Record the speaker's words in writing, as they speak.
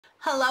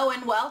Hello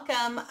and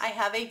welcome. I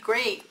have a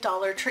great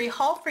Dollar Tree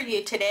haul for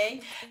you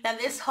today. Now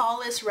this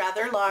haul is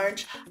rather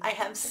large. I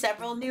have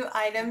several new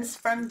items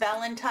from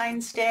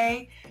Valentine's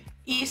Day,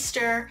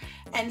 Easter,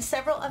 and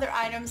several other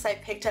items I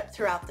picked up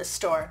throughout the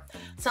store.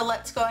 So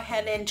let's go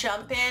ahead and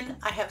jump in.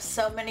 I have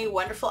so many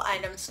wonderful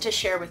items to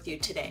share with you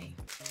today.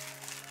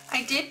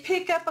 I did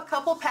pick up a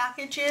couple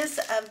packages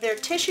of their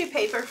tissue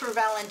paper for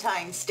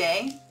Valentine's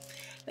Day.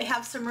 They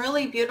have some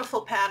really beautiful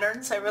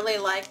patterns. I really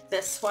like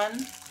this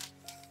one.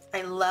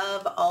 I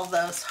love all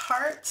those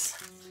hearts.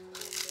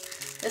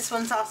 This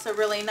one's also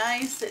really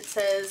nice. It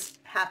says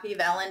Happy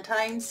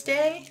Valentine's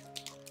Day.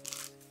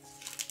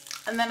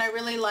 And then I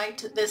really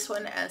liked this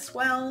one as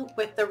well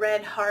with the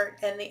red heart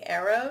and the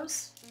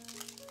arrows.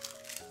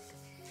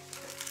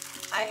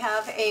 I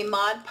have a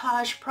Mod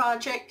Podge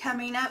project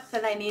coming up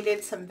that I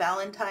needed some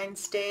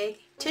Valentine's Day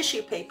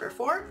tissue paper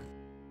for.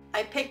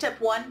 I picked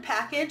up one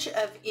package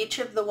of each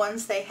of the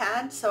ones they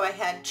had, so I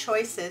had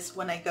choices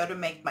when I go to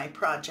make my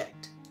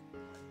project.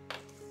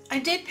 I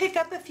did pick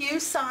up a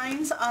few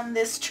signs on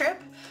this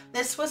trip.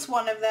 This was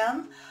one of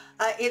them.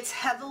 It's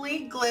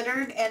heavily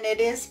glittered and it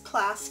is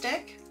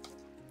plastic.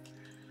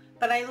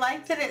 But I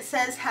like that it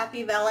says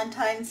Happy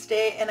Valentine's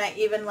Day, and I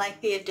even like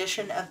the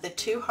addition of the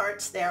two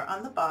hearts there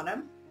on the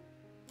bottom.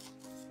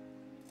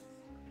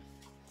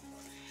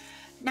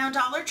 Now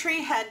Dollar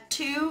Tree had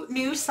two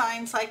new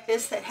signs like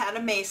this that had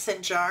a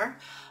mason jar.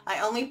 I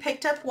only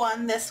picked up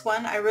one, this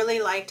one. I really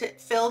liked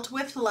it. Filled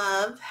with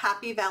love,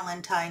 Happy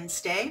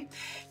Valentine's Day.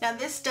 Now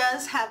this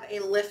does have a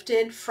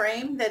lifted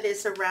frame that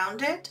is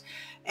around it,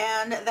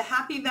 and the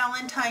Happy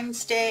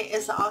Valentine's Day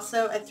is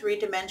also a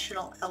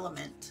three-dimensional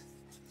element.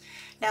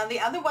 Now the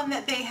other one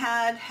that they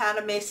had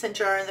a mason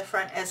jar in the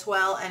front as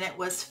well, and it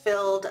was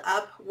filled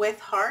up with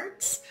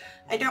hearts.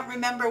 I don't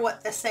remember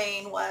what the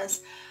saying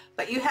was,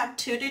 but you have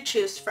two to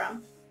choose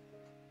from.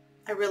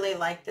 I really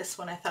like this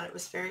one. I thought it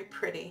was very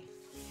pretty.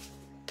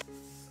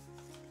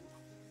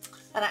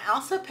 And I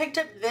also picked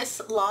up this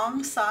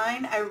long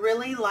sign. I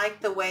really like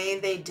the way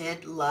they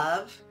did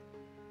love.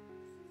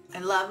 I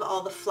love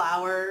all the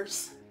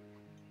flowers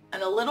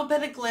and a little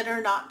bit of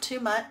glitter, not too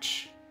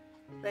much.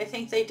 But I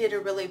think they did a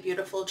really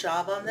beautiful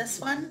job on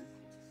this one.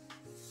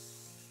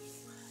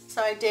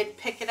 So I did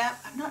pick it up.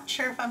 I'm not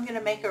sure if I'm going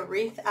to make a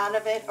wreath out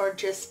of it or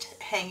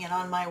just hang it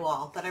on my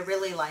wall, but I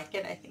really like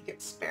it. I think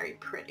it's very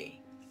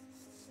pretty.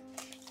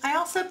 I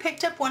also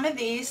picked up one of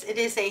these. It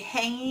is a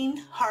hanging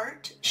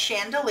heart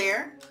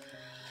chandelier.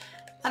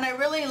 And I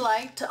really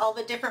liked all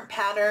the different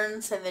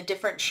patterns and the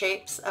different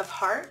shapes of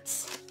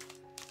hearts.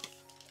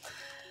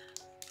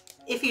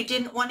 If you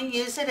didn't want to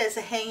use it as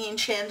a hanging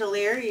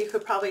chandelier, you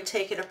could probably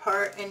take it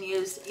apart and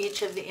use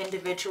each of the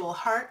individual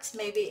hearts,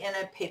 maybe in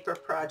a paper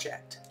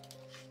project.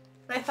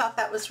 But I thought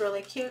that was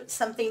really cute,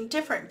 something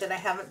different that I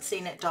haven't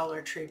seen at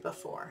Dollar Tree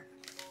before.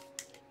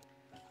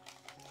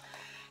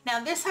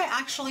 Now this I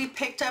actually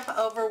picked up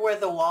over where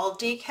the wall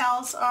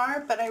decals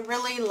are, but I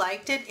really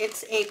liked it.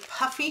 It's a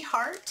puffy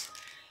heart.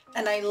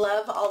 And I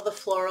love all the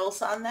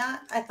florals on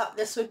that. I thought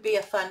this would be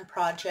a fun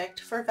project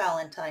for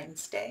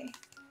Valentine's Day.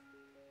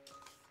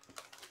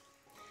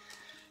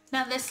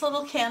 Now this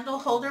little candle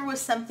holder was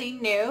something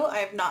new. I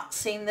have not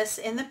seen this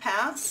in the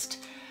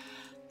past.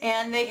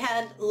 And they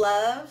had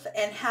love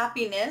and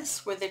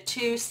happiness were the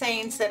two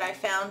sayings that I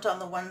found on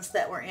the ones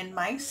that were in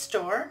my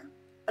store.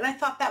 But I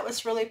thought that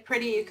was really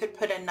pretty. You could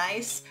put a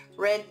nice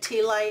red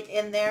tea light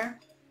in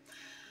there.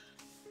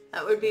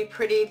 That would be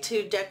pretty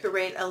to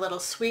decorate a little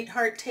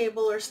sweetheart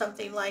table or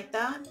something like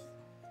that.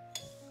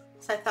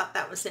 So I thought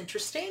that was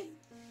interesting.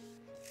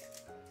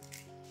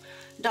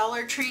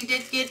 Dollar Tree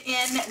did get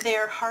in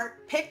their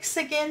heart picks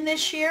again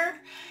this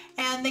year,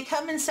 and they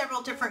come in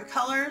several different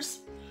colors.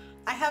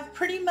 I have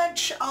pretty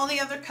much all the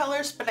other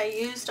colors, but I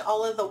used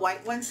all of the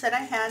white ones that I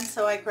had,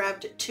 so I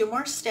grabbed two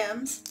more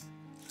stems.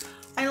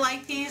 I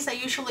like these. I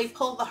usually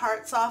pull the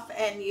hearts off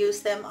and use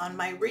them on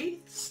my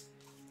wreaths.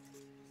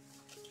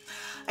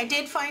 I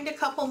did find a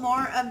couple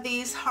more of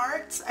these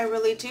hearts. I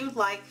really do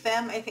like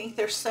them. I think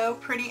they're so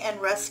pretty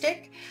and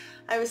rustic.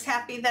 I was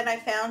happy that I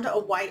found a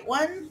white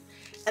one,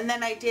 and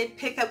then I did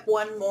pick up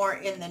one more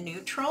in the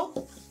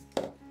neutral.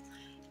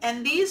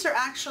 And these are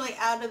actually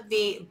out of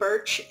the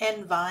Birch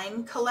and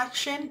Vine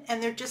collection,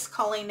 and they're just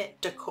calling it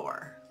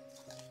decor.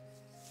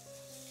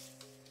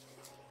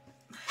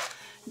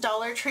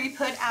 Dollar Tree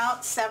put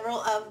out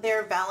several of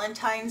their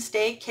Valentine's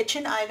Day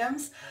kitchen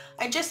items.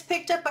 I just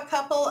picked up a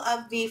couple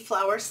of the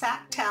flour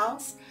sack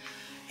towels,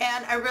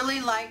 and I really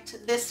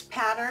liked this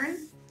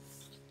pattern.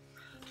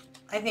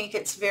 I think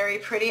it's very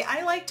pretty.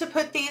 I like to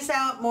put these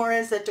out more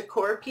as a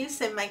decor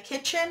piece in my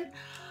kitchen.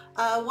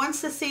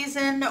 Once the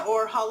season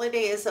or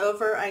holiday is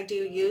over, I do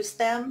use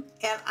them,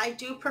 and I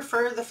do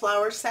prefer the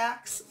flour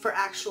sacks for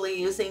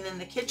actually using in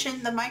the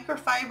kitchen. The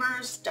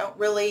microfibers don't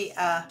really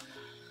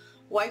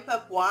wipe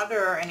up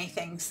water or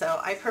anything,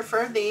 so I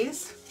prefer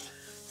these.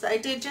 So I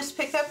did just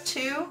pick up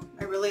two.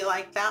 I really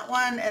like that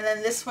one. And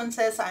then this one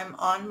says, I'm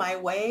on my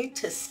way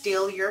to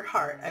steal your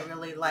heart. I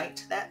really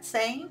liked that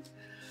saying.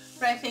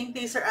 But I think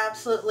these are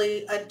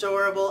absolutely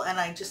adorable, and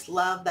I just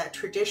love that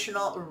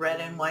traditional red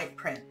and white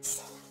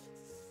prints.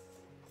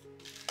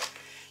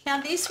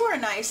 Now these were a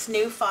nice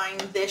new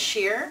find this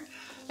year.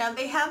 Now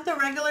they have the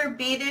regular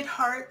beaded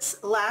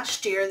hearts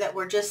last year that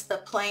were just the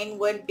plain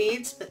wood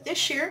beads, but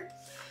this year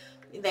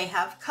they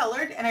have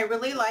colored, and I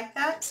really like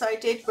that, so I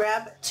did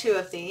grab 2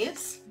 of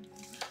these.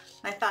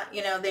 I thought,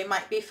 you know, they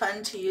might be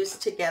fun to use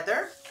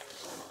together,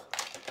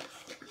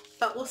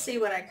 but we'll see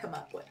what I come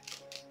up with.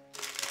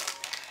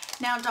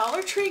 Now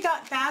Dollar Tree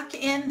got back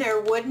in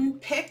their wooden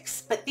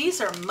picks, but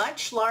these are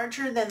much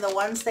larger than the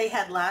ones they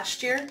had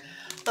last year.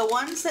 The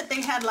ones that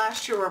they had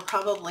last year were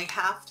probably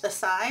half the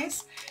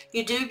size.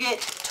 You do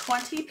get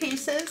 20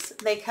 pieces.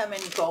 They come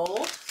in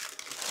gold,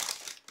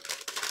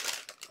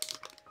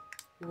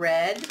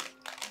 red,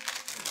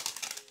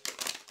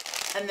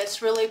 and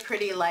this really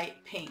pretty light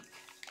pink.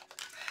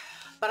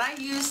 But I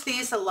used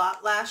these a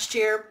lot last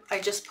year. I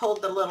just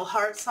pulled the little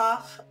hearts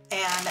off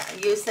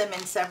and used them in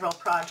several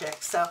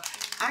projects. So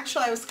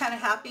actually I was kind of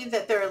happy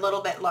that they're a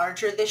little bit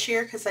larger this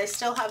year because I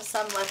still have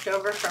some left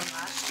over from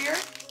last year.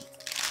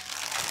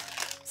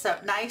 So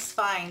nice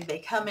find. They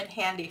come in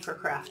handy for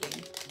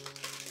crafting.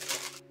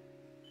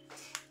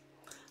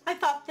 I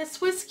thought this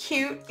was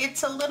cute.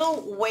 It's a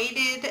little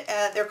weighted,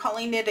 they're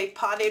calling it a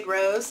potted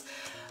rose,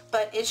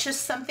 but it's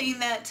just something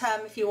that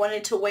if you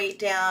wanted to weight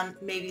down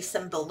maybe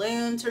some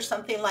balloons or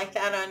something like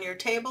that on your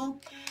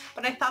table.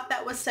 But I thought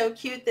that was so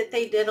cute that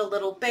they did a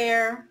little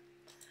bear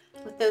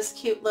with those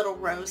cute little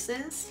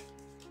roses.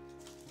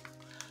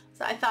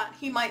 So I thought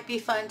he might be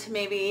fun to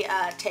maybe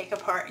take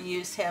apart and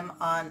use him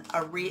on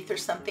a wreath or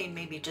something,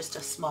 maybe just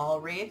a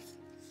small wreath.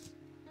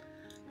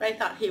 But I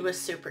thought he was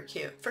super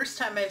cute. First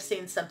time I've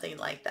seen something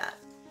like that.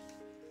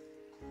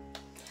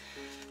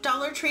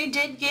 Dollar Tree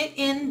did get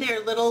in their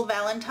little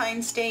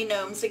Valentine's Day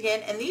gnomes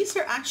again, and these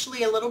are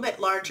actually a little bit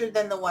larger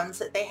than the ones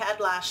that they had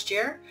last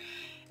year.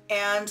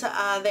 And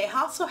they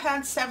also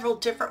had several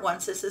different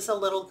ones. This is a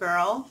little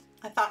girl.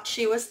 I thought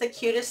she was the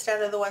cutest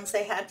out of the ones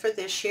they had for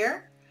this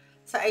year.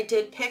 So I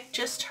did pick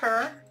just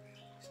her.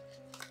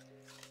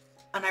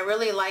 And I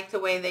really like the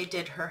way they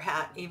did her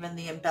hat, even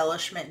the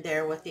embellishment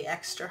there with the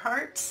extra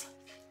hearts.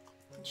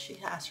 And she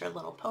has her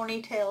little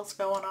ponytails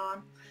going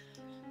on.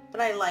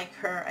 But I like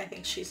her. I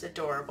think she's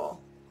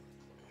adorable.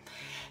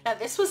 Now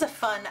this was a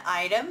fun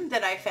item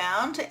that I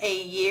found,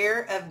 a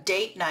year of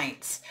date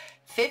nights.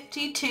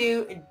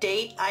 52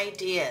 date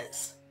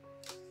ideas.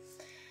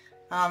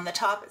 On the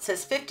top it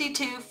says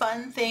 52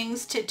 fun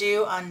things to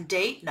do on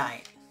date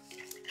night.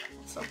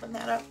 Let's open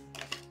that up.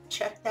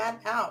 Check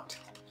that out.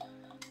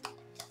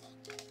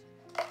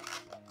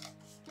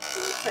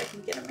 See if I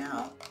can get them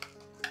out.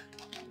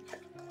 Okay.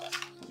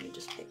 Let me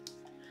just pick.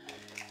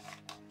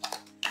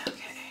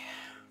 Okay.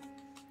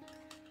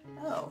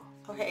 Oh,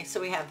 okay, so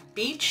we have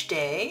beach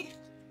day,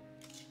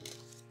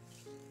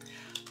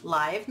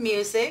 live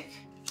music,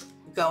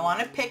 go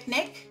on a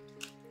picnic,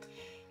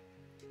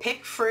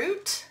 pick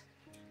fruit,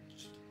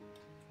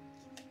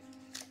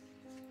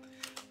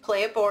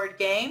 play a board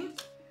game,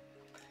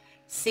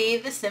 see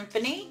the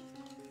symphony,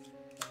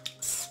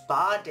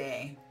 spa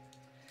day,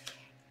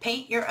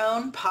 paint your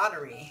own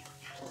pottery.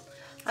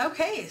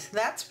 Okay, so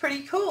that's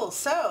pretty cool.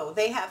 So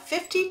they have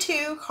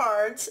 52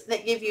 cards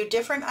that give you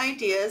different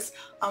ideas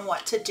on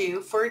what to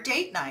do for a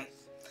date night.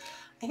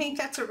 I think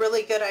that's a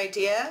really good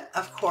idea.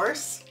 Of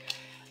course,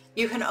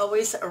 you can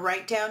always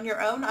write down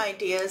your own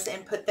ideas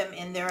and put them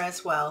in there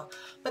as well.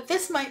 But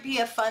this might be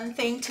a fun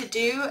thing to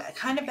do,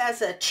 kind of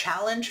as a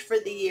challenge for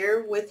the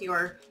year with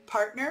your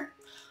partner.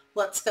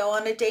 Let's go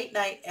on a date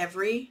night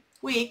every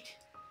week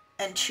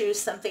and choose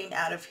something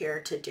out of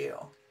here to do.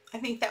 I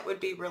think that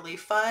would be really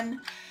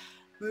fun.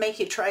 Make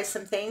you try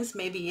some things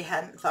maybe you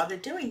hadn't thought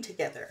of doing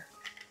together.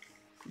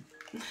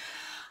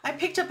 I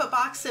picked up a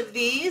box of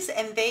these,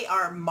 and they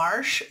are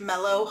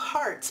marshmallow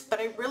hearts, but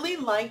I really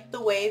like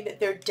the way that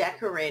they're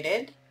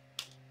decorated.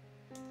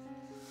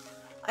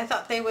 I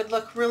thought they would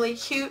look really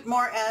cute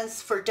more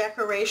as for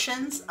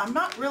decorations. I'm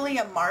not really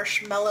a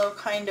marshmallow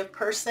kind of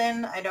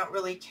person. I don't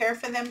really care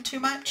for them too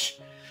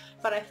much,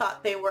 but I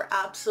thought they were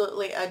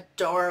absolutely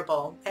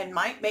adorable and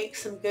might make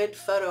some good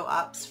photo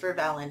ops for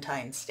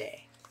Valentine's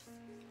Day.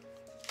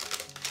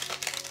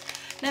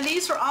 Now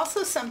these were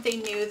also something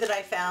new that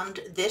I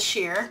found this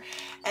year,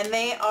 and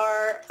they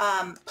are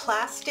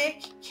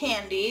plastic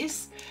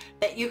candies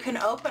that you can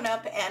open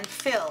up and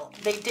fill.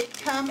 They did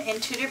come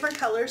in 2 different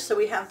colors, so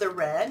we have the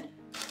red,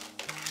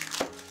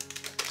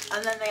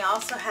 and then they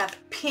also have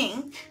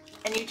pink,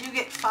 and you do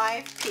get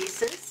 5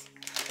 pieces.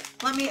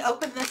 Let me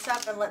open this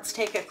up and let's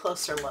take a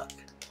closer look.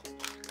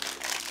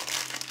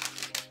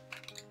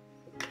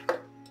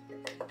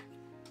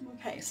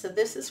 Okay, so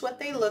this is what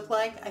they look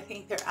like. I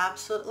think they're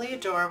absolutely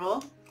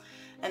adorable,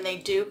 and they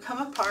do come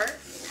apart.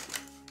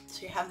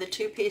 So you have the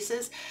 2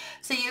 pieces.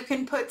 So you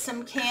can put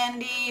some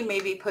candy,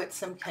 maybe put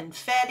some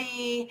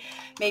confetti,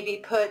 maybe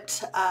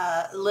put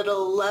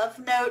little love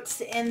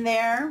notes in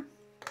there,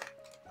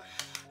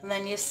 and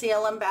then you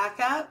seal them back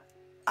up.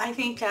 I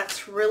think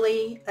that's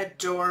really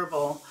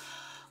adorable.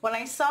 When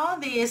I saw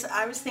these,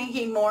 I was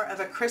thinking more of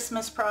a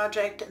Christmas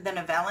project than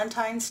a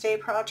Valentine's Day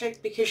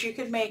project because you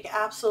could make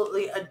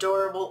absolutely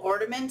adorable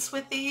ornaments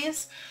with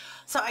these.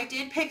 So I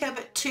did pick up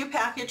 2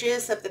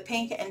 packages of the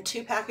pink and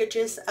 2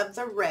 packages of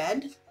the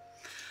red.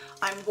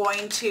 I'm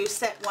going to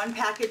set 1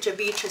 package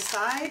of each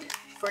aside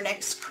for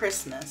next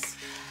Christmas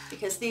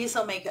because these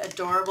will make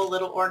adorable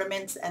little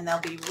ornaments and they'll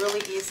be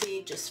really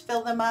easy. Just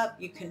fill them up.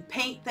 You can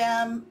paint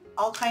them.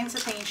 All kinds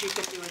of things you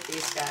can do with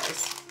these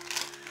guys.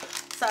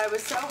 So I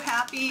was so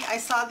happy. I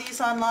saw these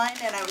online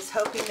and I was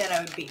hoping that I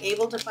would be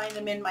able to find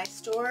them in my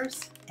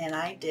stores, and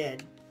I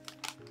did.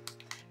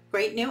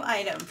 Great new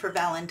item for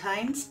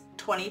Valentine's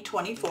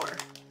 2024.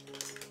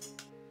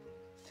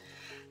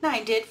 Now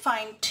I did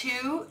find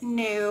 2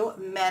 new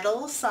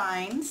metal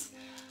signs.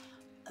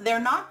 They're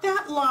not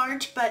that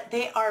large, but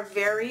they are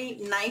very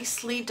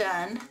nicely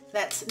done.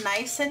 That's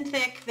nice and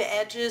thick. The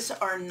edges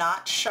are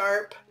not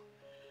sharp.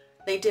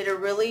 They did a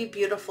really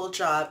beautiful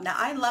job. Now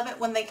I love it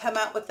when they come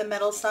out with the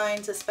metal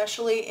signs,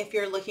 especially if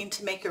you're looking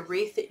to make a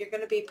wreath that you're going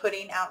to be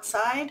putting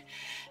outside.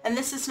 And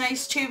this is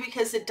nice too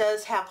because it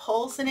does have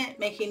holes in it,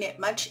 making it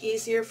much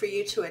easier for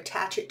you to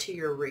attach it to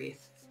your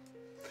wreath.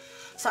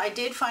 So I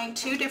did find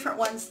 2 different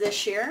ones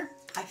this year.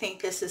 I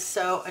think this is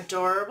so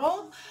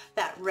adorable.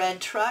 That red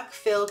truck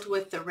filled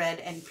with the red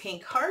and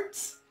pink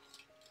hearts.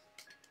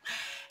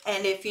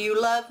 And if you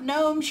love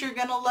gnomes, you're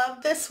going to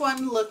love this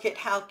one. Look at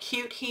how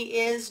cute he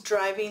is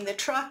driving the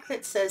truck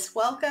that says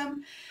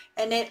welcome.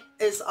 And it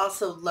is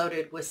also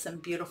loaded with some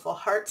beautiful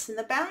hearts in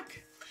the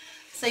back.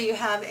 So you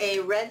have a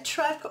red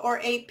truck or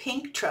a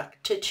pink truck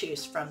to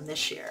choose from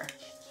this year.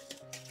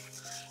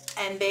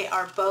 And they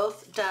are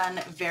both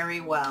done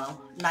very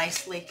well,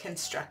 nicely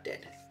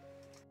constructed.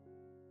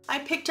 I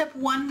picked up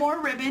 1 more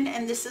ribbon,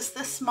 and this is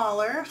the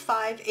smaller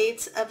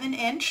 5/8 of an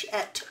inch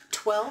at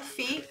 12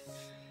 feet.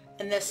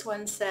 And this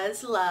one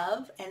says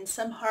love and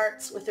some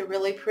hearts with a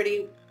really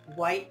pretty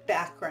white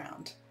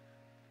background.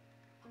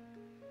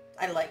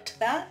 I liked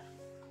that.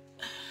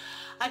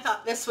 I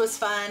thought this was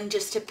fun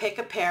just to pick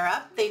a pair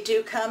up. They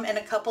do come in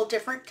a couple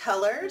different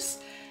colors.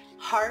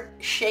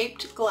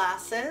 Heart-shaped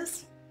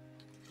glasses.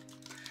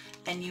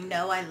 And you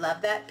know I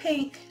love that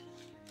pink.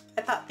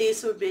 I thought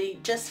these would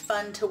be just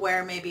fun to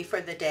wear maybe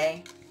for the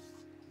day.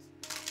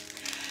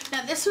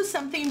 Now this was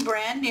something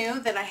brand new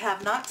that I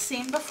have not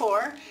seen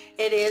before.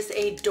 It is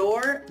a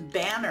door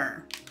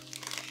banner.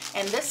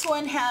 And this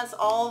one has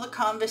all the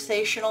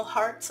conversational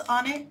hearts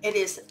on it. It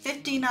is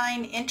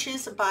 59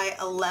 inches by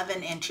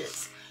 11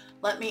 inches.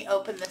 Let me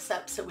open this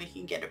up so we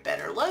can get a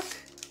better look.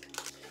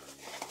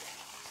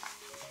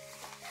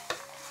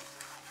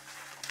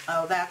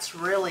 Oh, that's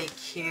really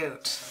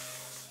cute.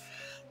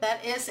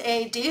 That is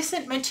a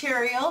decent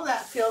material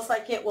that feels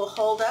like it will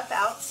hold up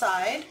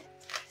outside.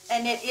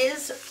 And it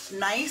is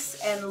nice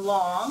and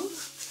long.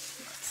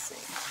 Let's see.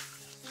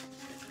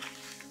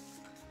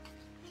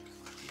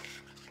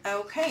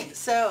 Okay,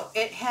 so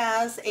it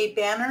has a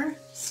banner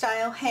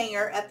style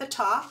hanger at the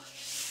top.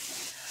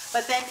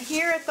 But then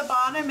here at the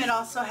bottom it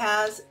also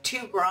has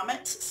 2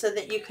 grommets so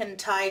that you can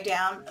tie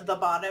down the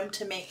bottom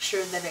to make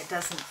sure that it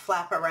doesn't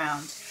flap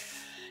around.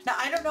 Now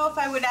I don't know if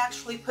I would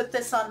actually put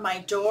this on my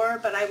door,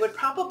 but I would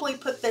probably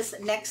put this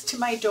next to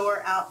my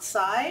door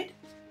outside.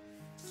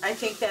 I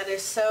think that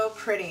is so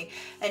pretty,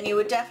 and you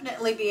would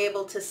definitely be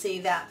able to see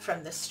that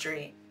from the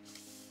street.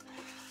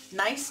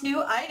 Nice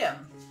new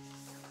item.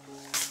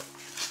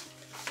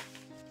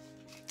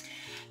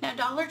 Now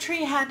Dollar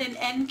Tree had an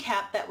end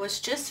cap that was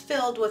just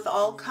filled with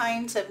all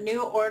kinds of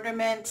new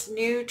ornaments,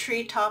 new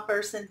tree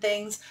toppers and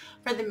things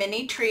for the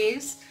mini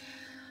trees.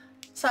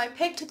 So I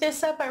picked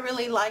this up. I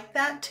really like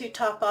that to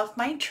top off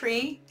my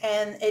tree,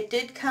 and it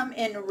did come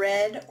in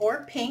red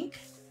or pink.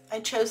 I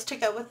chose to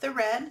go with the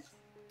red.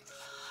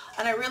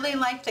 And I really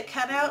like the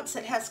cutouts.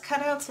 It has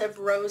cutouts of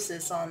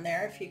roses on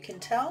there, if you can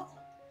tell.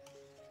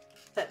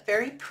 But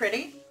very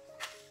pretty.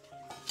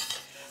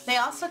 They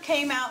also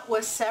came out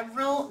with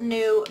several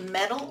new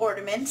metal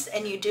ornaments,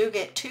 and you do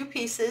get 2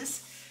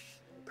 pieces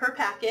per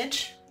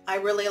package. I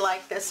really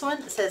like this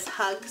one. It says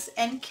hugs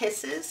and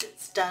kisses.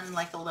 It's done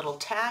like a little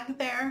tag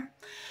there.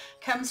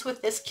 Comes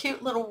with this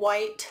cute little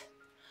white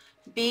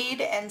bead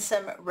and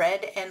some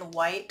red and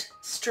white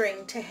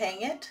string to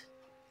hang it.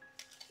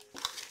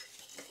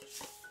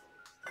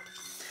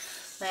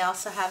 They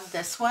also have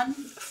this one,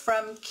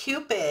 From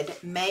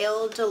Cupid,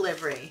 mail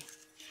delivery.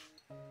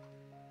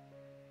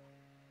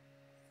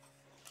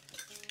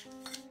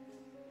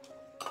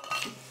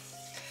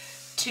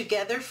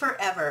 Together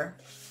forever.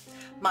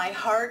 My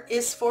heart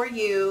is for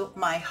you,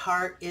 my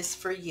heart is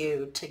for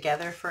you,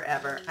 together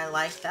forever. I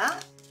like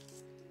that.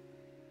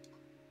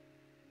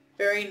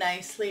 Very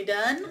nicely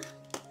done.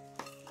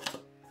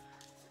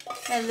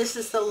 And this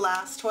is the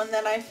last one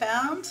that I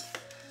found.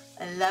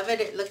 I love it.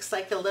 It looks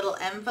like a little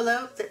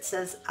envelope that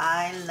says,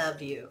 I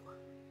love you.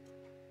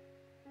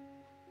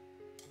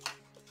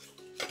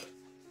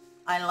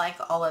 I like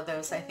all of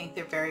those. I think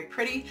they're very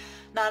pretty.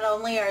 Not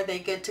only are they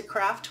good to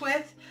craft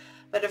with,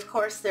 but of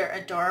course they're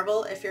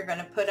adorable if you're going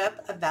to put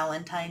up a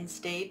Valentine's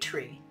Day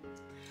tree.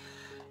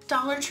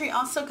 Dollar Tree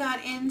also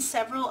got in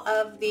several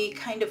of the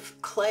kind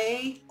of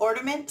clay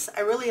ornaments.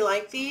 I really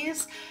like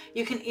these.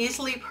 You can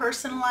easily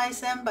personalize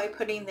them by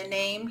putting the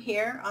name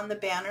here on the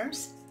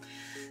banners.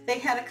 They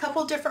had a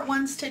couple different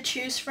ones to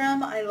choose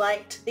from. I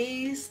liked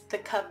these, the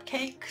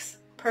cupcakes,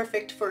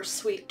 perfect for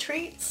sweet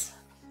treats.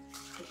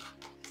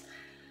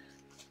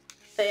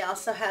 They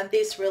also had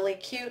these really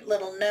cute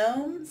little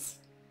gnomes.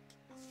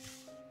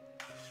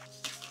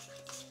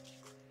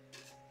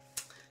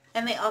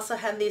 And they also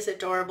had these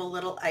adorable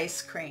little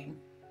ice cream.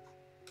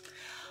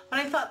 But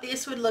I thought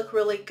these would look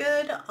really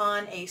good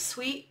on a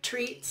sweet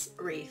treats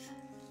wreath.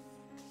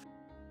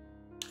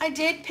 I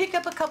did pick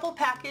up a couple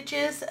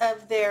packages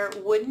of their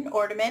wooden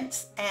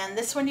ornaments, and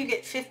this one you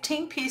get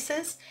 15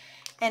 pieces,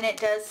 and it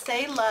does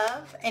say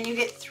love, and you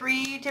get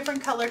 3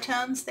 different color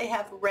tones. They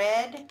have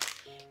red,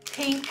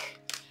 pink,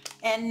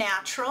 and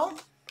natural.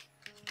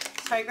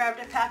 So I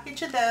grabbed a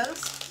package of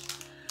those.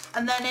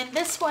 And then in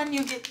this one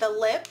you get the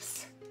lips,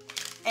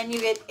 and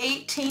you get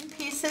 18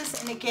 pieces,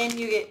 and again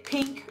you get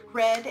pink,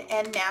 red,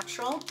 and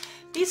natural.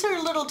 These are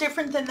a little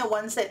different than the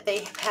ones that they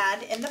have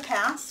had in the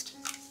past.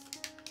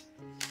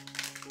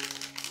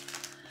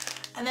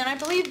 And then I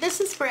believe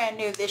this is brand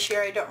new this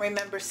year. I don't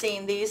remember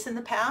seeing these in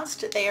the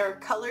past. They are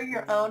color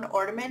your own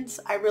ornaments.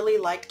 I really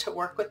like to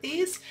work with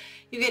these.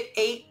 You get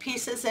 8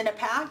 pieces in a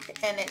pack,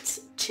 and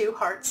it's 2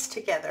 hearts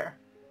together.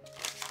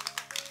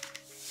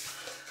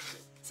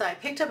 So I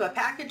picked up a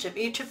package of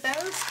each of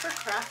those for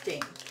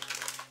crafting.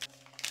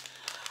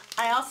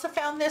 I also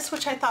found this,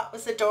 which I thought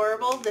was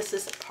adorable. This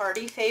is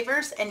Party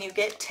Favors, and you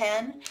get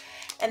 10.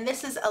 And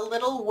this is a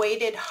little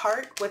weighted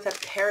heart with a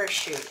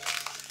parachute.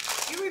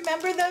 You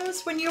remember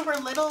those when you were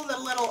little, the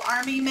little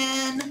army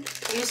men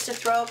used to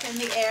throw up in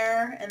the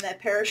air and the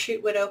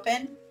parachute would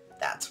open?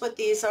 That's what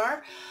these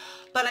are.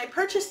 But I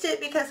purchased it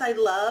because I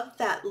love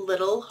that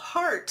little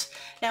heart.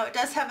 Now it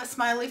does have a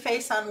smiley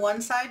face on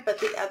one side, but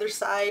the other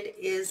side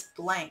is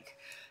blank.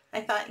 I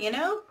thought, you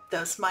know,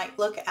 those might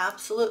look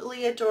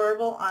absolutely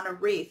adorable on a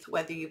wreath,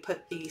 whether you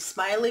put the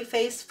smiley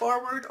face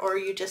forward or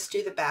you just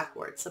do the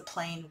backwards, a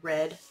plain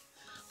red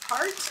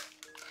heart.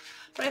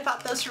 But I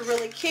thought those were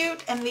really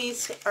cute, and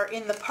these are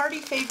in the Party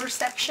Favor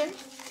section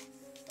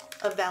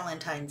of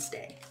Valentine's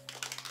Day.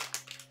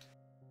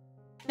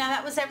 Now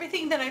that was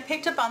everything that I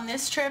picked up on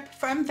this trip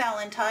from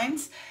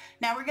Valentine's.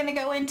 Now we're going to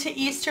go into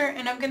Easter,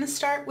 and I'm going to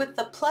start with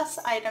the plus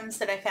items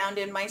that I found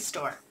in my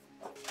store.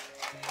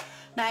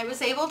 Now I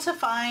was able to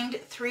find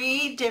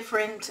 3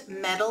 different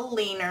metal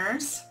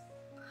leaners,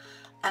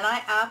 and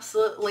I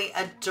absolutely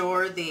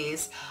adore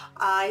these.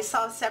 I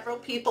saw several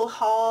people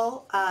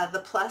haul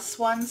the plus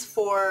ones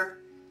for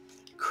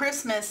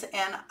Christmas,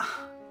 and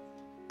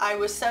I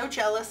was so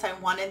jealous. I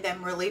wanted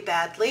them really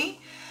badly,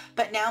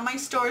 but now my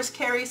stores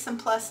carry some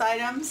plus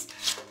items,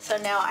 so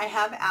now I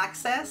have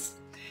access.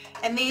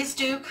 And these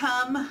do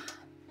come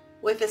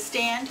with a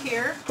stand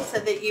here so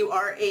that you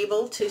are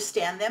able to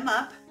stand them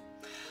up.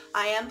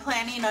 I am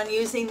planning on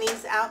using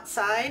these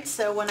outside,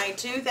 so when I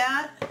do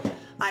that,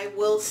 I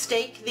will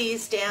stake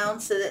these down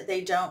so that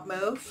they don't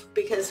move,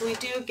 because we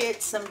do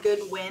get some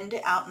good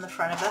wind out in the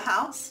front of the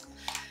house.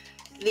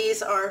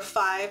 These are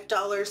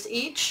 $5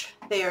 each.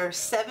 They are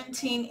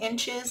 17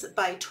 inches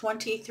by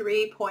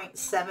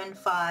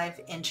 23.75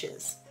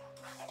 inches.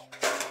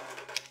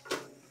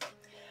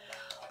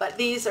 But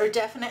these are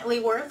definitely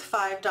worth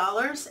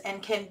 $5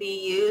 and can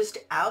be used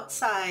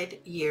outside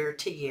year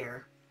to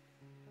year.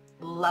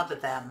 Love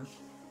them.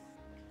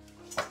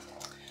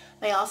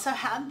 They also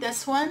have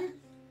this one,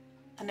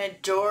 an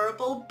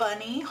adorable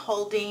bunny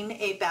holding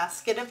a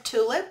basket of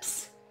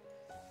tulips.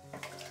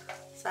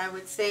 So I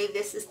would say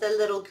this is the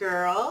little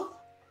girl.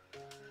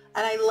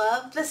 And I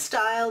love the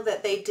style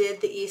that they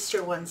did the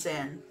Easter ones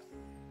in.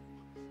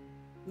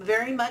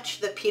 Very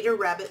much the Peter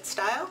Rabbit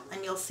style,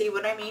 and you'll see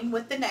what I mean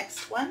with the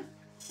next one.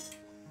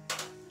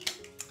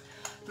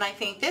 And I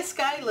think this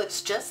guy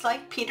looks just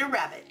like Peter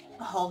Rabbit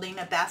holding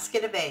a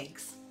basket of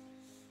eggs.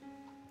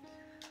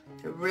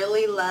 I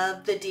really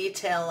love the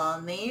detail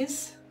on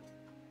these.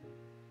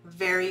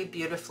 Very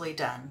beautifully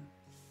done.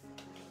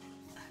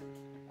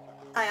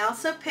 I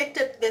also picked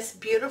up this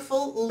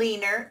beautiful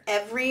leaner,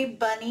 Every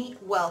Bunny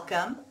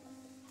Welcome.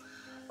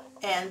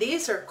 And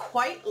these are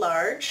quite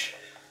large.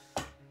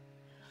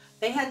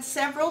 They had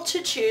several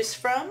to choose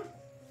from.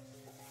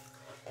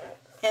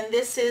 And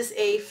this is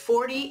a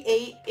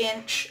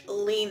 48-inch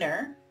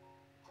leaner,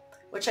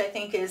 which I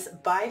think is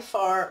by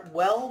far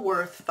well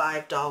worth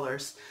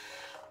 $5.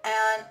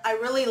 And I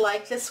really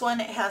like this one.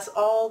 It has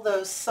all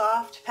those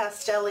soft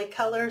pastel-y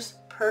colors,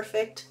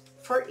 perfect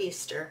for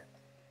Easter.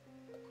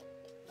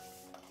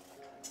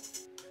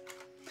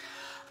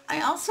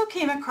 I also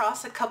came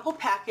across a couple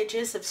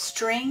packages of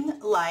string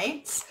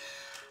lights.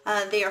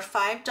 They are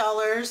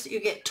 $5.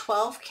 You get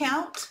 12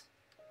 count.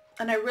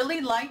 And I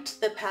really liked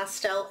the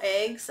pastel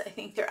eggs. I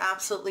think they're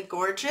absolutely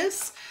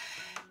gorgeous.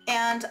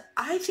 And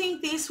I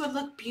think these would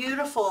look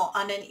beautiful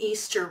on an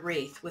Easter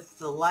wreath with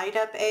the light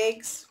up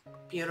eggs.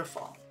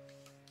 Beautiful.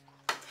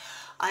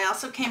 I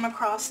also came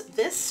across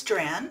this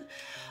strand,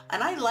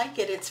 and I like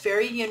it. It's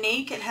very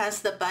unique. It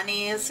has the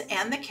bunnies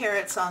and the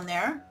carrots on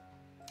there.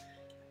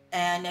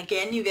 And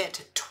again, you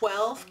get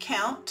 12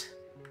 count.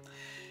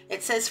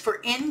 It says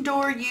for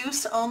indoor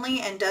use only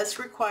and does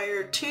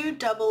require 2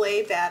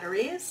 AA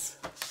batteries.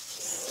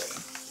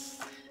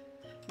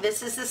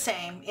 This is the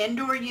same,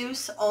 indoor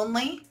use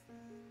only.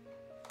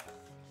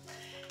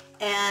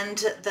 And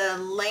the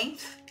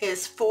length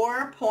is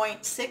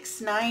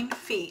 4.69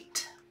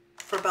 feet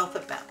for both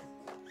of them.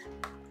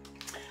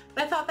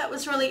 But I thought that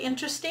was really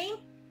interesting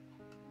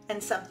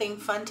and something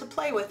fun to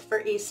play with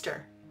for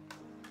Easter.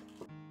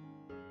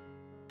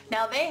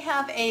 Now they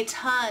have a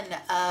ton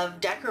of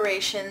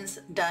decorations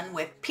done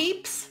with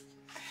peeps,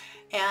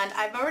 and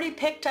I've already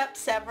picked up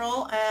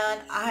several,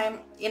 and I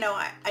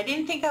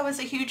didn't think I was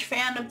a huge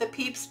fan of the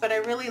peeps, but I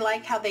really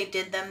like how they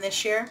did them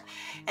this year.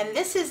 And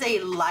this is a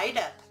light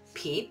up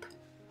peep,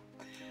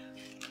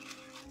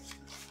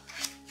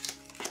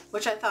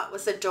 which I thought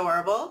was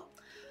adorable.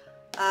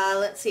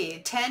 Let's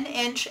see,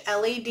 10-inch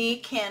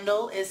LED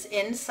candle is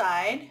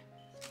inside.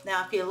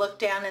 Now if you look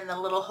down in the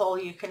little hole,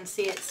 you can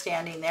see it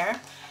standing there.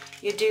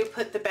 You do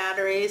put the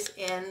batteries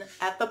in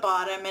at the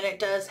bottom, and it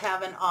does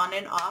have an on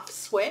and off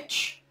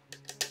switch.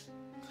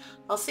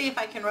 I'll see if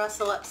I can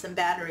rustle up some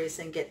batteries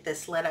and get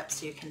this lit up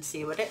so you can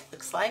see what it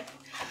looks like.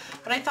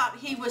 But I thought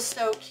he was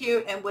so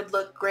cute and would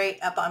look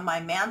great up on my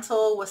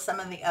mantle with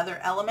some of the other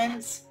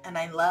elements, and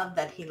I love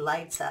that he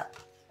lights up.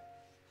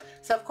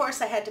 So of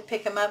course I had to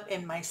pick him up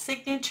in my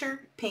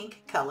signature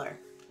pink color.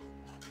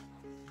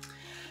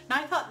 Now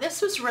I thought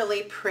this was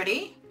really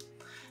pretty.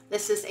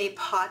 This is a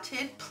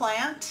potted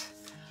plant.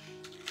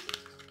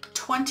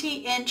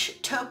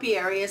 20-inch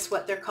topiary is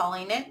what they're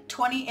calling it.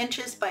 20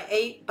 inches by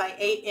 8 by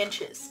 8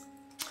 inches.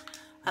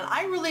 And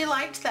I really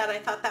liked that. I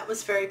thought that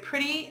was very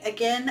pretty.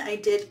 Again, I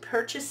did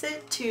purchase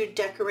it to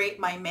decorate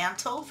my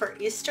mantle for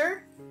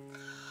Easter.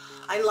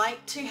 I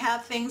like to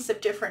have things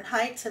of different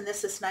heights, and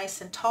this is nice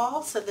and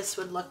tall, so this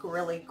would look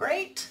really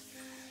great.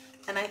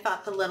 And I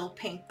thought the little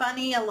pink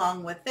bunny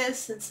along with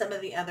this and some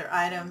of the other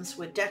items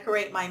would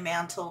decorate my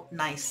mantle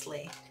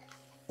nicely.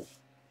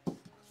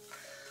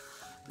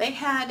 They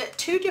had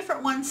 2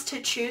 different ones to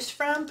choose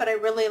from, but I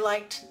really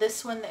liked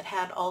this one that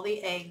had all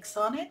the eggs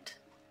on it.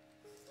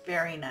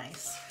 Very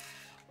nice.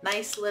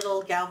 Nice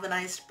little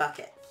galvanized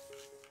bucket.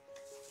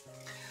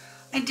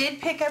 I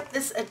did pick up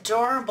this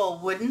adorable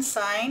wooden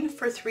sign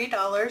for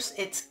 $3.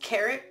 It's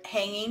carrot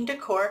hanging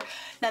decor.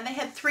 Now they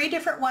had 3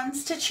 different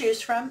ones to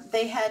choose from.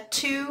 They had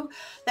 2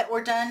 that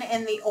were done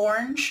in the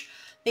orange.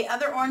 The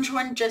other orange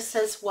one just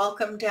says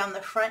welcome down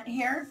the front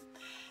here.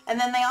 And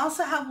then they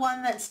also have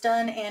one that's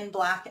done in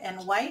black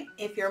and white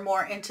if you're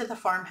more into the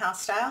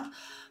farmhouse style.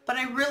 But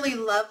I really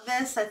love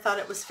this. I thought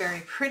it was very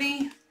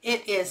pretty.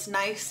 It is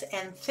nice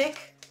and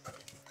thick.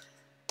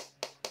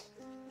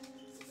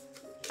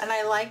 And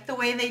I like the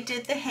way they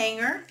did the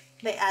hanger.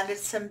 They added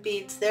some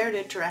beads there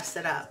to dress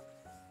it up.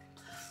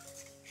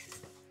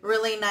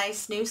 Really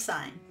nice new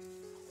sign.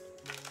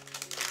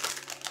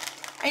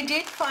 I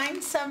did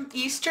find some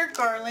Easter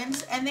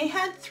garlands, and they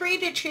had 3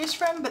 to choose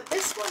from, but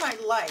this one I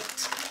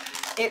liked.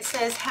 It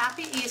says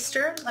Happy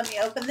Easter. Let me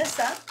open this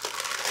up.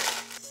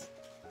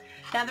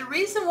 Now the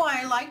reason why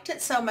I liked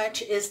it so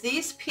much is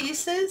these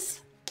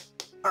pieces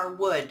are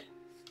wood.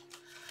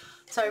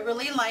 So I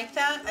really like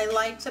that. I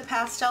like the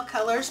pastel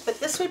colors, but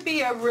this would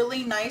be a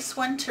really nice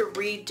one to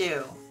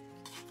redo.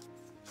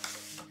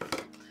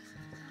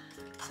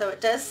 So it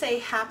does say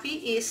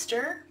Happy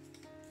Easter.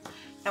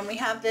 And we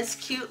have this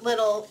cute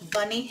little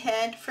bunny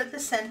head for the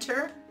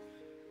center.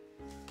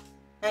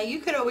 Now you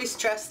could always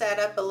dress that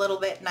up a little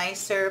bit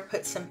nicer,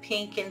 put some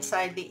pink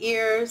inside the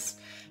ears,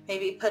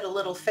 maybe put a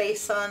little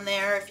face on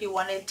there if you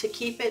wanted to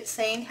keep it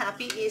saying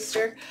Happy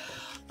Easter.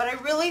 But I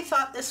really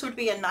thought this would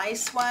be a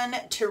nice one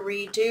to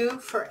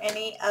redo for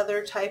any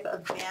other type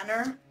of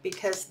banner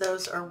because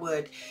those are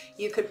wood.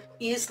 You could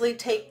easily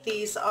take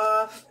these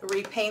off,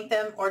 repaint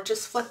them, or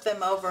just flip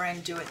them over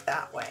and do it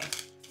that way.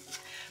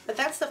 But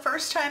that's the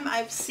first time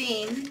I've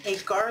seen a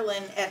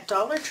garland at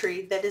Dollar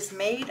Tree that is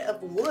made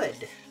of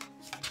wood.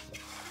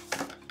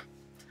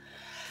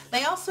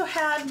 They also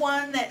had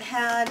one that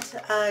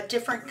had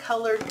different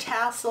colored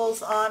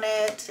tassels on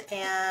it,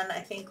 and I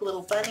think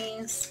little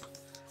bunnies.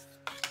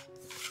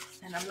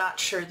 And I'm not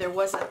sure, there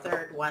was a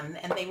third one,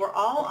 and they were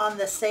all on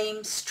the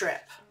same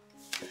strip.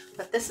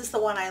 But this is the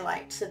one I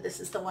liked, so this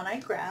is the one I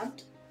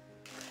grabbed.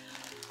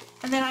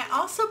 And then I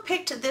also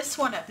picked this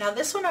one up. Now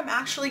this one I'm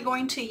actually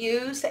going to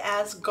use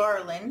as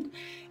garland,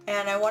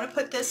 and I want to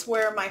put this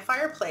where my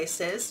fireplace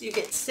is. You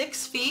get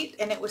 6 feet,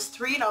 and it was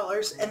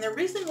 $3. And the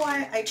reason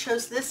why I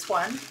chose this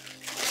one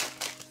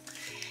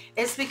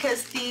is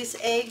because these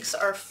eggs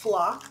are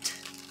flocked,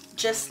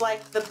 just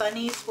like the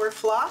bunnies were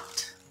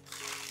flocked.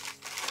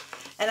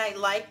 And I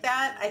like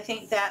that. I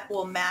think that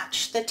will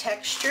match the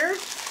texture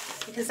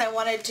because I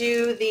want to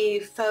do the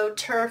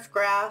faux turf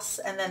grass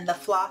and then the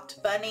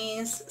flocked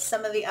bunnies,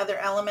 some of the other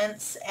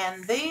elements,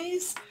 and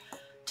these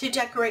to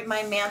decorate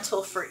my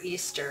mantle for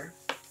Easter.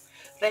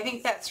 But I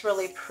think that's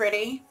really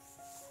pretty.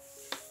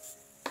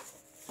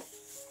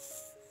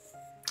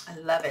 I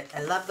love it.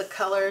 I love the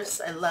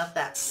colors. I love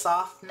that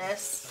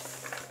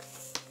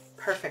softness.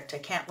 Perfect. I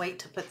can't wait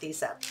to put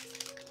these up.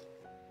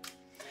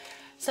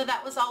 So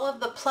that was all of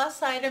the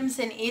plus items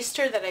in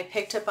Easter that I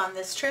picked up on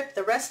this trip.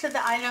 The rest of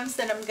the items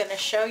that I'm going to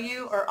show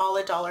you are all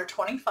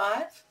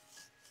 $1.25.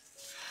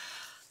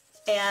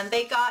 And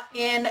they got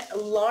in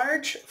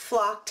large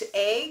flocked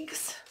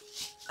eggs.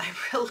 I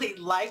really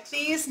like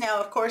these. Now,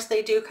 of course,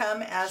 they do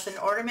come as an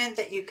ornament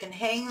that you can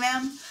hang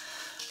them.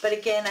 But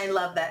again, I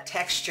love that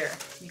texture.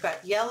 You've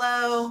got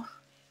yellow,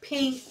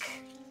 pink,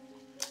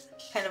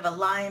 kind of a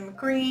lime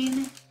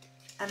green,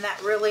 and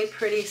that really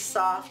pretty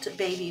soft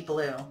baby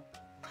blue.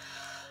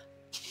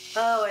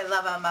 Oh, I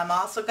love them. I'm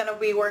also going to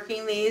be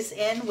working these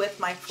in with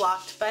my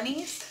flocked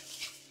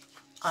bunnies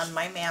on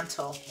my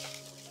mantle.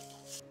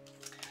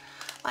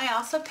 I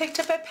also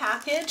picked up a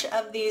package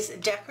of these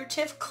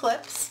decorative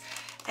clips,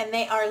 and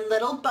they are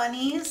little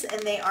bunnies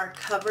and they are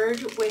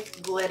covered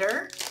with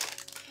glitter.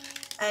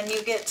 And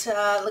you get,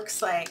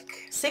 looks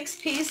like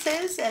 6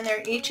 pieces, and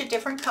they're each a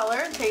different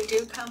color. They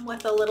do come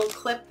with a little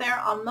clip there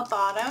on the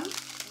bottom.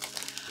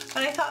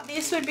 But I thought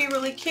these would be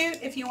really cute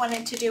if you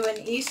wanted to do an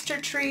Easter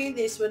tree.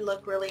 These would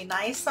look really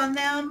nice on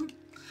them.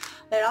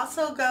 They'd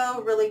also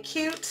go really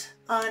cute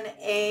on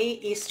a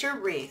Easter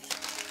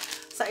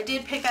wreath. So I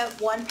did pick up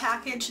one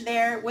package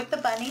there with the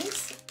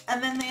bunnies.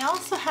 And then they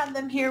also have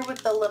them here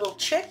with the little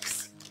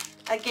chicks.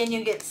 Again,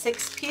 you get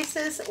 6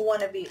 pieces,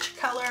 one of each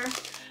color.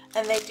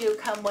 And they do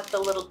come with the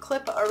little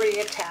clip already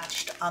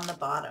attached on the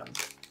bottom.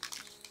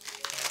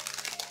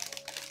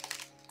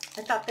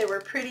 I thought they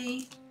were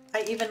pretty.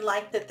 I even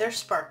like that they're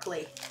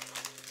sparkly.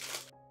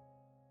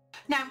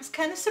 Now, I was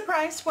kind of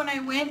surprised when I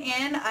went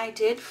in. I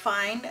did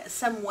find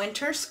some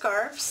winter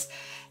scarves,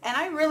 and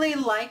I really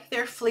like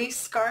their fleece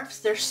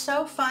scarves. They're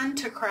so fun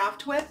to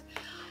craft with,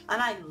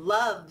 and I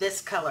love this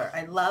color.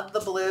 I love the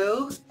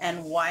blue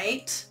and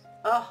white.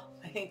 Oh,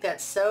 I think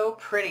that's so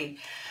pretty.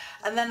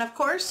 And then, of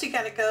course, you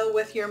got to go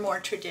with your more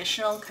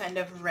traditional kind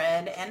of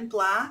red and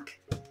black.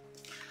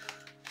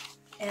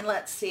 And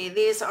let's see,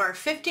 these are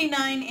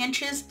 59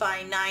 inches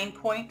by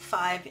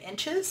 9.5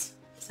 inches.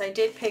 So I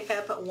did pick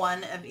up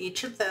one of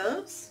each of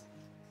those.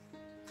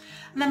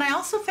 And then I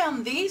also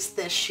found these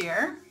this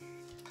year.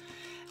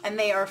 And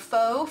they are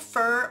faux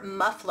fur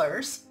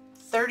mufflers,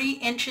 30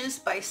 inches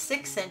by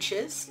 6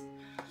 inches.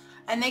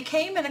 And they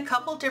came in a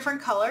couple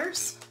different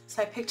colors.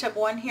 So I picked up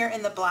one here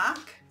in the black,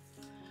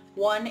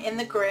 one in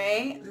the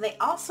gray. And they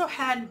also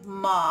had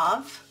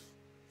mauve,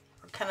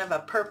 or kind of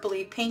a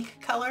purpley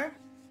pink color.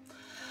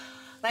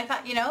 And I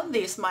thought, you know,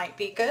 these might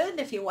be good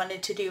if you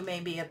wanted to do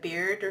maybe a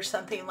beard or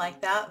something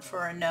like that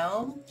for a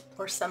gnome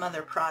or some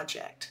other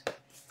project.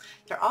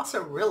 They're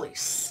also really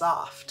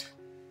soft.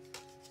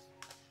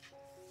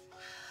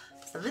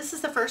 So this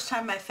is the first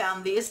time I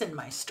found these in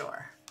my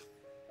store.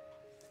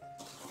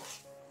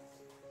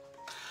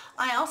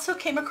 I also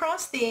came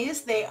across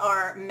these. They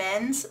are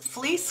men's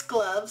fleece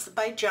gloves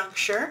by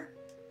Juncture.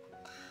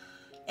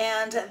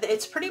 And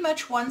it's pretty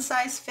much one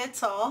size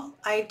fits all.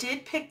 I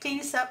did pick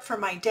these up for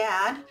my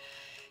dad.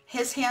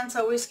 His hands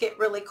always get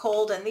really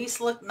cold, and these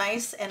look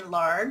nice and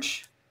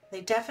large. They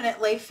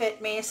definitely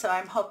fit me, so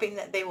I'm hoping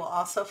that they will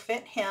also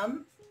fit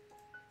him.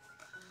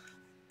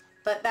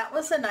 But that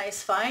was a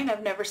nice find.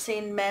 I've never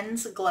seen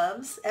men's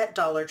gloves at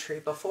Dollar Tree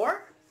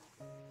before.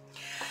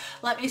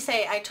 Let me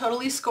say, I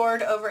totally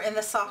scored over in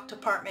the sock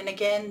department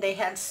again. They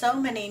had so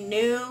many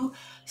new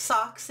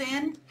socks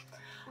in.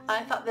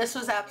 I thought this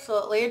was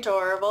absolutely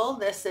adorable.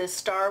 This is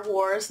Star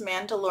Wars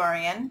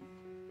Mandalorian.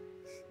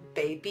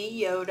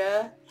 Baby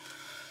Yoda.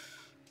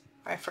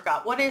 I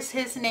forgot. What is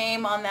his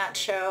name on that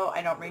show?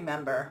 I don't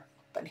remember,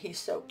 but he's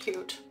so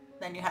cute.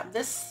 Then you have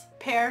this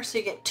pair, so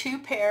you get 2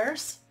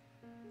 pairs.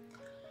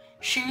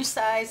 Shoe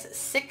size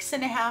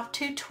 6.5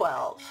 to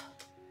 12.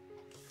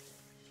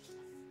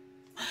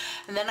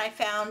 And then I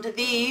found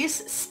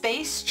these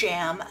Space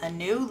Jam, A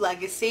New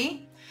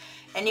Legacy.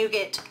 And you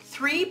get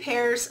 3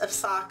 pairs of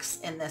socks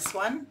in this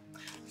one.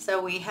 So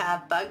we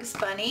have Bugs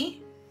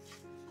Bunny.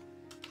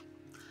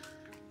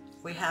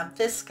 We have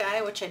this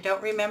guy, which I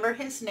don't remember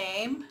his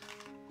name.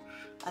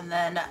 And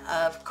then,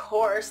 of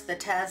course, the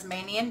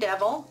Tasmanian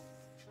Devil.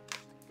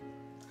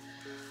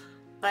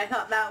 I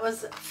thought that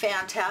was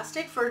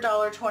fantastic for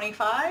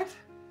 $1.25.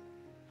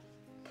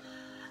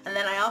 And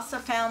then I also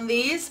found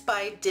these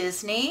by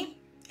Disney.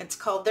 It's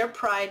called their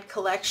Pride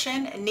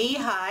Collection. Knee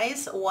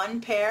highs,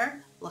 1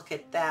 pair. Look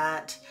at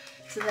that.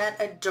 Isn't that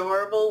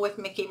adorable with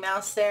Mickey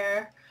Mouse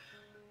there?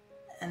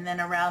 And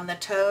then around the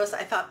toes,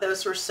 I thought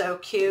those were so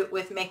cute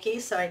with Mickey,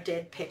 so I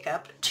did pick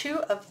up 2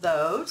 of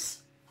those.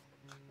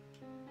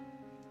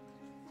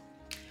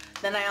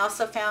 Then I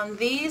also found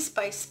these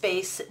by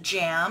Space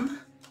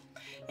Jam.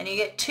 And you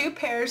get 2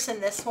 pairs in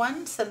this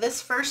one. So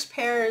this first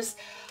pair is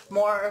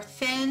more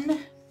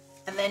thin,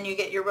 and then you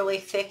get your really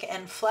thick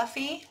and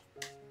fluffy.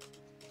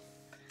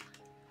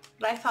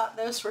 But I thought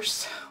those were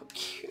so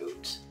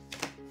cute.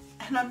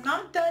 And I'm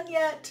not done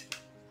yet.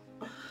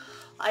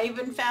 I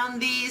even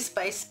found these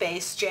by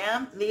Space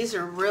Jam. These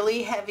are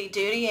really heavy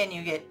duty, and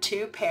you get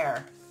 2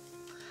 pair.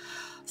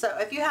 So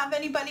if you have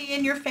anybody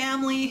in your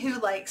family who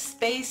likes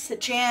Space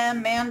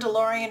Jam,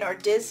 Mandalorian, or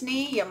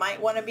Disney, you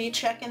might want to be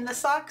checking the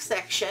sock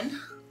section.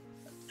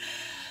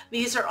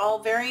 These are all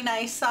very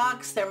nice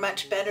socks. They're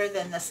much better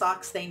than the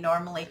socks they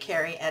normally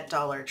carry at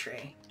Dollar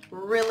Tree.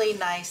 Really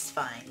nice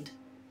find.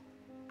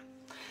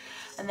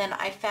 And then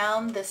I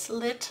found this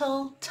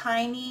little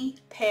tiny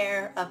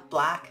pair of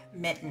black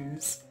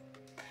mittens.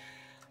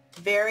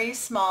 Very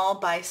small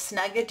by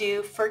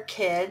Snugadoo for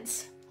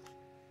kids,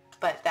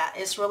 but that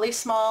is really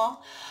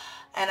small.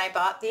 And I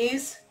bought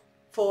these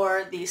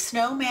for the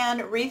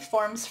snowman wreath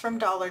forms from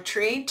Dollar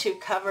Tree to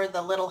cover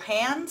the little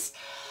hands.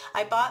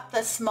 I bought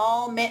the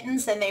small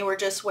mittens and they were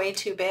just way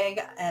too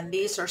big, and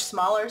these are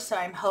smaller, so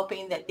I'm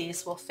hoping that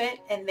these will fit,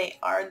 and they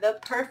are the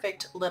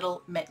perfect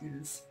little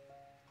mittens.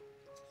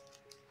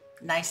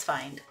 Nice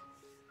find.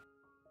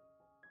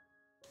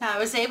 Now I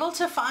was able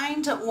to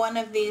find one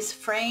of these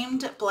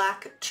framed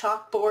black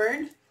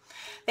chalkboard.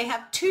 They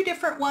have two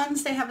different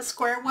ones. They have a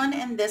square one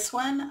and this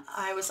one.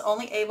 I was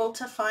only able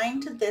to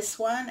find this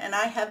one, and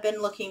I have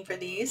been looking for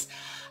these.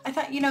 I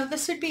thought, you know,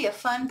 this would be a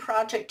fun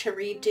project to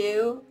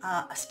redo,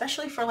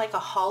 especially for like a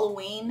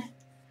Halloween.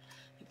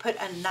 You put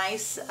a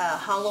nice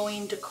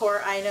Halloween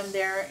decor item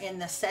there in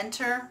the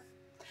center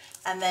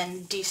and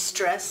then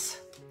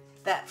de-stress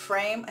that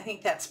frame. I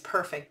think that's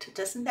perfect.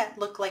 Doesn't that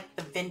look like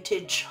the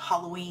vintage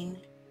Halloween?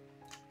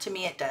 To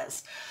me it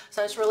does.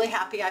 So I was really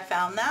happy I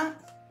found that.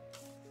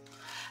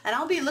 And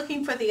I'll be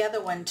looking for the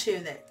other one too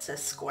that's a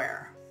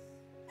square.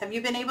 Have you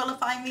been able to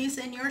find these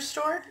in your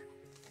store?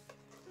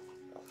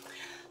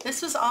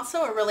 This was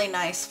also a really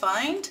nice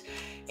find.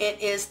 It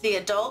is the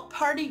adult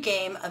party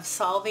game of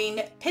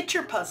solving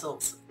picture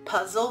puzzles,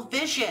 Puzzle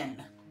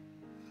Vision.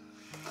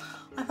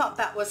 I thought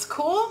that was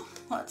cool.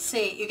 Let's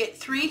see, you get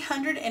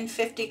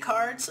 350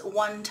 cards,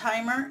 one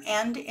timer,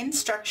 and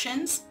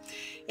instructions.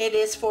 It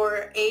is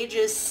for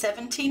ages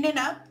 17 and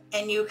up,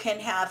 and you can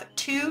have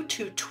 2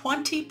 to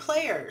 20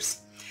 players.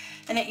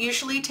 And it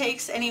usually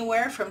takes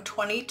anywhere from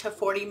 20 to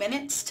 40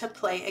 minutes to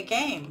play a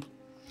game.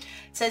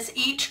 It says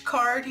each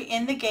card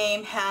in the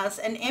game has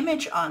an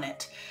image on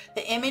it.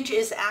 The image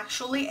is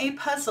actually a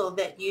puzzle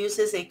that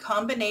uses a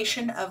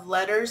combination of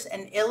letters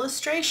and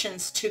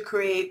illustrations to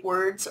create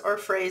words or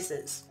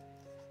phrases.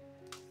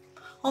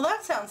 Well,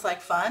 that sounds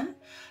like fun.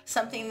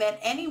 Something that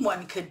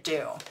anyone could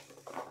do.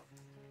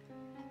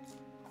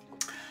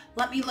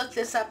 Let me look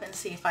this up and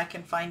see if I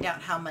can find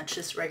out how much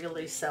this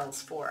regularly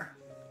sells for.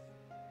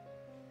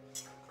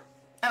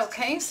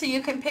 Okay, so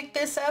you can pick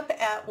this up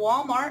at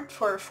Walmart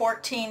for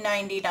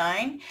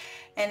 $14.99,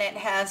 and it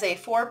has a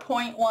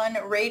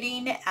 4.1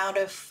 rating out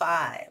of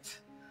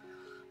 5.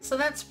 So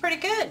that's pretty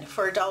good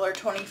for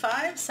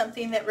 $1.25,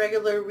 something that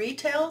regular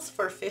retails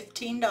for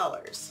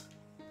 $15.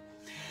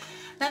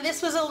 Now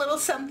this was a little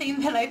something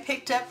that I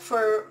picked up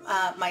for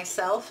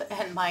myself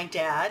and my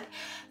dad.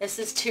 This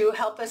is to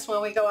help us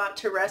when we go out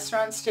to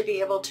restaurants to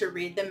be able to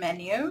read the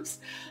menus.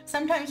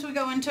 Sometimes we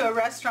go into a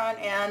restaurant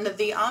and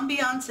the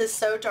ambiance is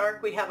so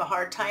dark we have a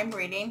hard time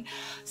reading.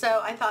 So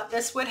I thought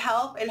this would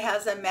help. It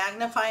has a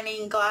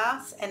magnifying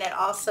glass and it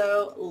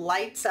also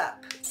lights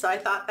up. So I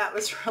thought that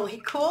was really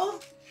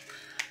cool.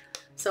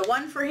 So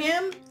one for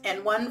him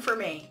and one for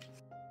me.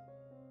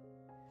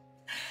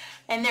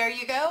 And there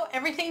you go,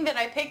 everything that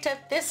I picked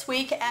up this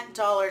week at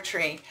Dollar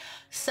Tree.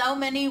 So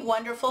many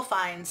wonderful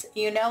finds.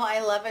 You know I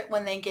love it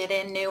when they get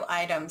in new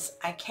items.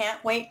 I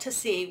can't wait to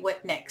see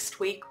what next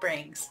week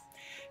brings.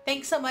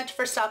 Thanks so much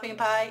for stopping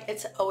by.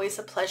 It's always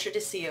a pleasure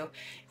to see you.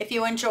 If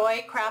you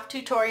enjoy craft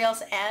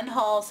tutorials and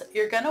hauls,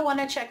 you're going to want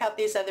to check out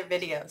these other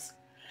videos.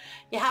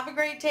 You have a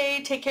great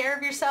day, take care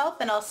of yourself,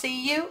 and I'll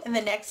see you in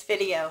the next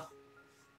video.